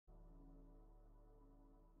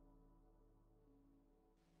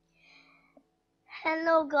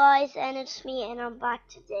Hello guys, and it's me, and I'm back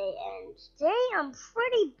today, and today I'm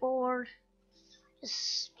pretty bored,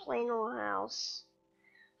 just playing around the house.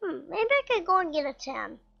 Maybe I could go and get a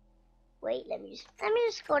 10. Wait, let me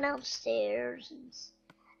just go downstairs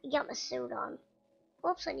and get my suit on.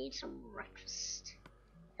 Oops, I need some breakfast.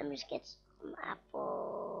 Let me just get some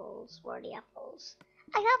apples. Where are the apples?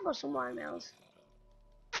 I got some watermelons.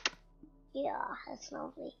 Yeah, that's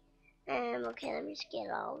lovely. Okay, let me just get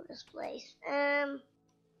all of this place.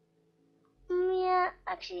 Yeah,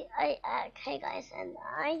 actually, okay guys, and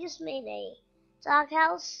I just made a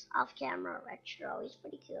doghouse off camera retro. He's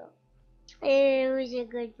pretty cool. He was a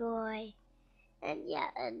good boy. And yeah,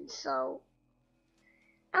 and so,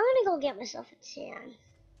 I'm gonna go get myself a tan.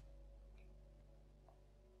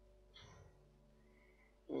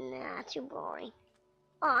 Nah, too boring.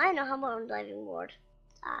 Oh, I know how about a diving board.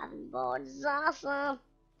 Diving board is awesome.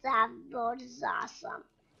 Diving board is awesome.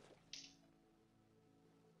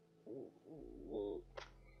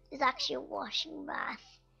 It's actually a washing bath.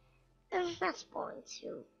 That's boring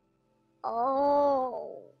too.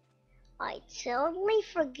 Oh, I totally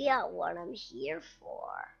forget what I'm here for.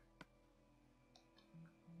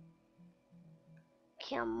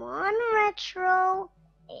 Come on, Retro.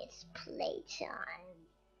 It's playtime.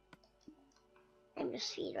 Let me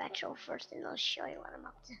just feed Retro first and I'll show you what I'm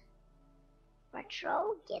up to.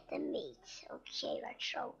 Retro, get the meat. Okay,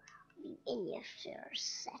 Retro. I'll be in you for a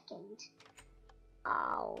second.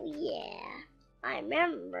 Oh, yeah. I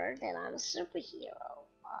remember that I'm a superhero.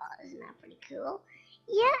 Isn't that pretty cool?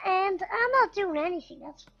 Yeah, and I'm not doing anything.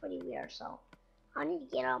 That's pretty weird, so I need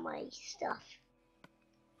to get all my stuff.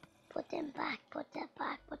 Put them back, put that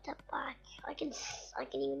back, put that back. I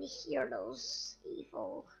can even hear those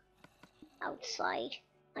evil outside.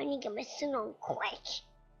 I need to get my suit on quick.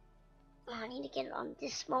 I need to get it on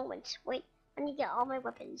this moment. Wait, I need to get all my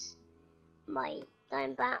weapons. My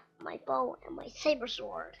diamond bat, my bow, and my saber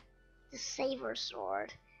sword. The saber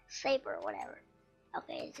sword. Saber, whatever.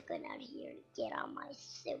 Okay, it's good out here to get on my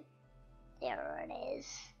suit. There it is.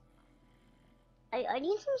 I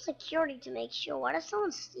need some security to make sure. What if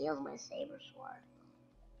someone steals my saber sword?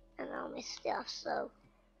 And all my stuff, so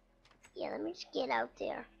yeah, let me just get out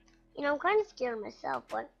there. You know, I'm kind of scared of myself,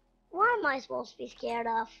 but what am I supposed to be scared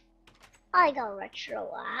of? I got Retro.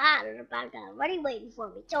 There's a bad guy already waiting for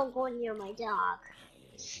me. Don't go near my dog.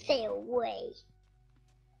 Stay away.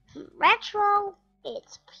 Retro,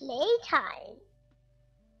 it's playtime.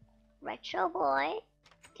 Retro boy,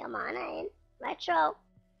 come on in. Retro,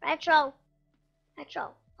 Retro,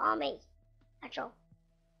 Retro, follow me. Retro.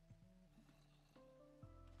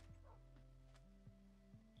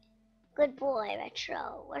 Good boy,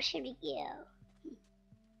 Retro. Where should we go?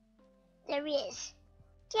 There he is.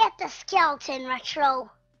 Get the skeleton, Retro.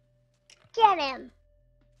 Get him.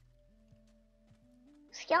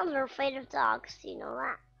 Skeletons are afraid of dogs. Do you know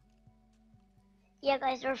that? Yeah,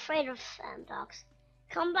 guys, they're afraid of dogs.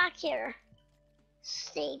 Come back here.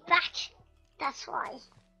 Stay back. That's why.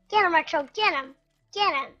 Get him, Retro. Get him.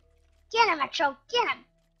 Get him. Get him, Retro. Get him.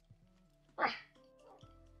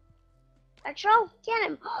 Retro, get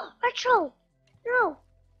him. Retro. No.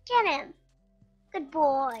 Get him. Good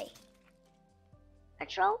boy.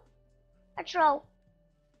 Retro. Retro.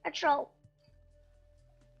 Retro.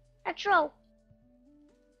 Retro.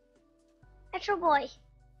 Retro boy.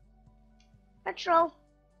 Retro.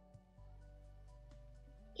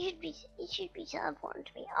 You should be teleporting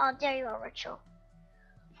to me. Oh, there you are, Retro.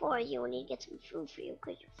 For you, I need to get some food for you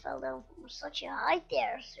because you fell down from such a height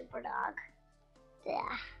there, super dog.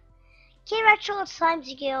 Yeah. Okay, Retro, it's time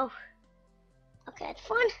to go. Okay, it's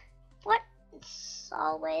fun. What? It's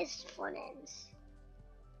always fun ends.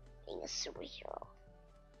 Being a superhero.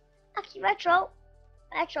 Okay, Retro.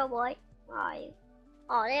 Retro boy. Where are you?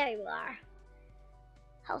 Oh, there you are.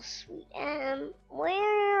 How sweet.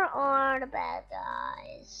 Where are the bad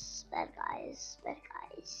guys? Bad guys. Bad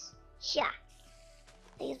guys. Yeah.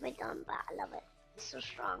 I think it's my dumb bat. I love it. It's so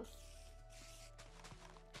strong.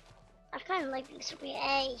 I kind of like being super.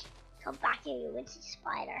 Hey, come back here, you wincy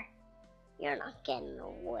spider. You're not getting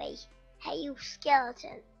away. Hey, you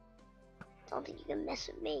skeleton. Don't think you can mess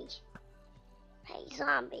with me. Hey,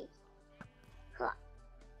 zombie. Huh.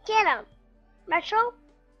 Get him. Retro?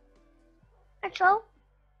 Retro?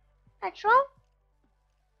 Retro?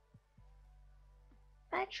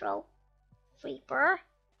 Retro? Reaper?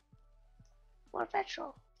 What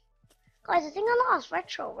Retro? Guys, I think I lost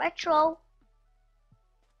Retro. Retro?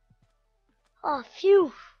 Oh,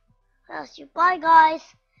 phew. I lost you. Bye, guys.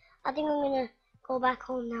 I think I'm gonna go back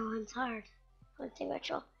home now. I'm tired. I'm gonna take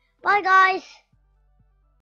Retro. Bye, guys.